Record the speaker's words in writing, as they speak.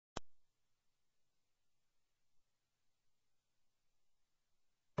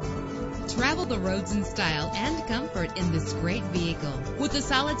Travel the roads in style and comfort in this great vehicle with a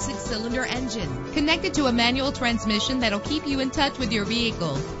solid 6-cylinder engine connected to a manual transmission that'll keep you in touch with your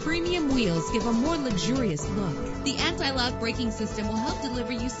vehicle. Premium wheels give a more luxurious look. The anti-lock braking system will help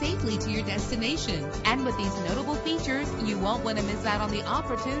deliver you safely to your destination. And with these notable features, you won't want to miss out on the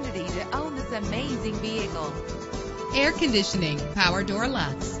opportunity to own this amazing vehicle. Air conditioning, power door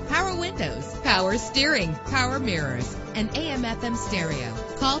locks, power windows, power steering, power mirrors, and AM/FM stereo.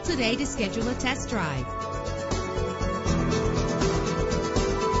 Call today to schedule a test drive.